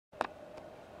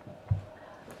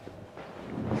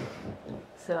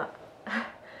So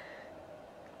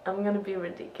I'm gonna be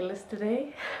ridiculous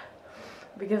today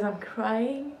because I'm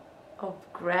crying of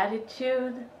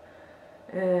gratitude.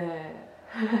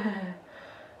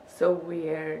 So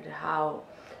weird how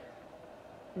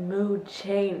mood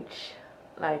change.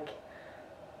 Like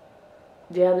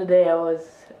the other day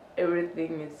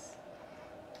everything is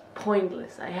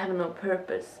pointless, I have no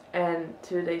purpose, and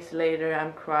 2 days later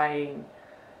I'm crying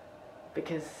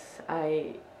because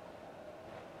I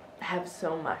have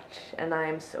so much and I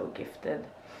am so gifted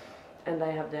and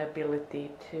I have the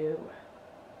ability to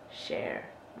share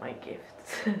my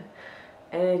gifts.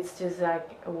 And it's just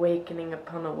like awakening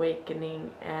upon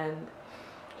awakening and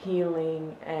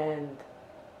healing and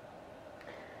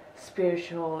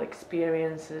spiritual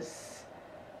experiences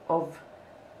of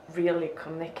really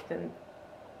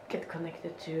get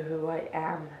connected to who I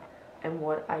am and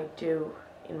what I do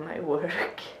in my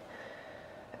work.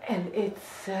 And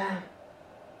it's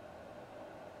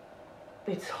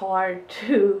hard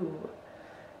to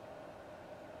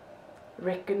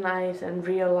recognize and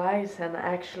realize and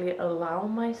actually allow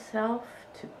myself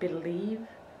to believe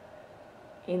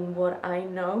in what I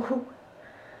know.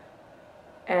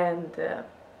 And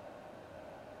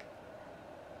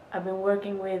I've been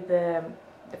working with the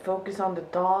focus on the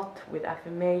dot, with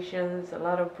affirmations, a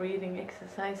lot of breathing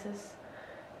exercises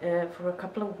for a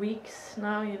couple of weeks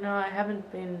now. You know, I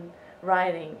haven't been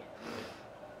writing,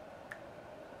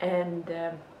 and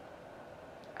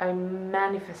I'm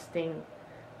manifesting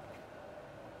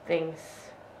things,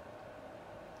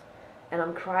 and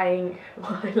I'm crying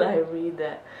while I read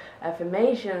the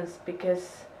affirmations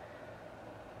because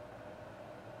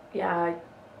yeah,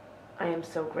 I am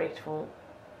so grateful,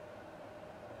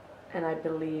 and I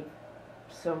believe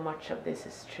so much of this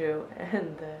is true.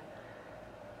 And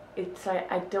it's like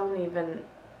I don't even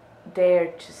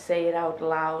dare to say it out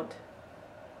loud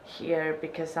here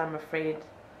because I'm afraid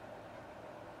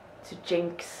to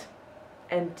jinx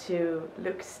and to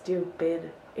look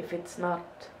stupid if it's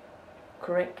not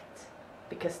correct,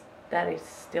 because that is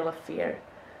still a fear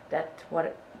that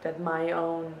my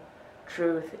own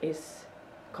truth is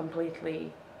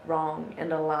completely wrong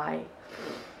and a lie.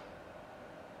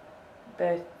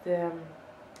 But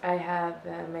I have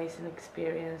amazing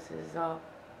experiences of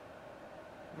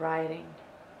writing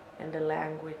and the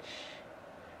language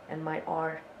and my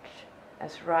art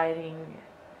as writing.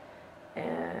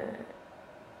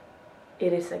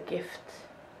 It is a gift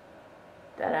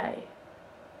that I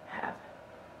have.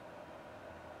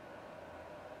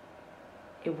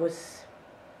 It was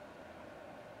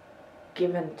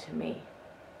given to me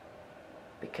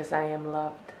because I am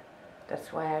loved.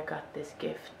 That's why I got this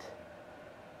gift.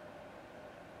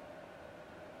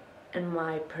 And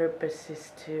my purpose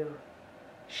is to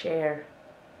share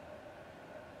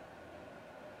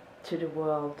to the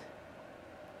world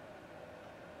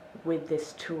with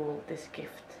this tool, this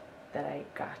gift that I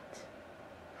got.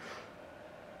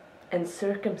 And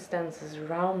circumstances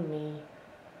around me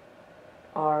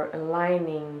are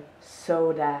aligning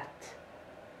so that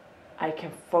I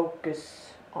can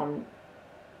focus on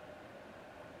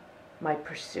my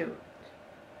pursuit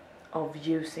of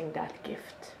using that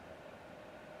gift.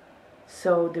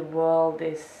 So the world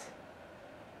is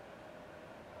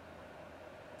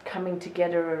coming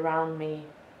together around me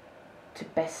to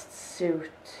best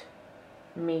suit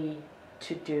me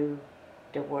to do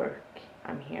the work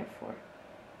I'm here for.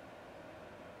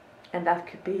 And that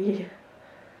could be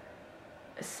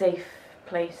a safe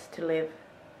place to live,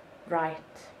 write,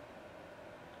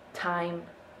 time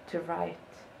to write,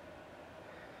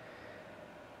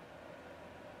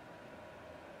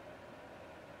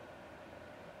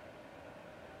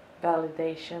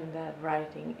 validation that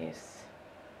writing is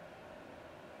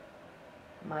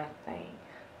my thing.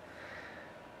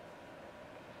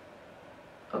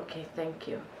 Okay, thank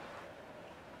you.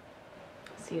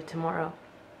 See you tomorrow.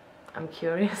 I'm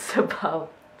curious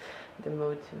about the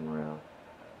mood tomorrow.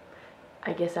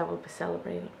 I guess I will be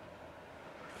celebrating.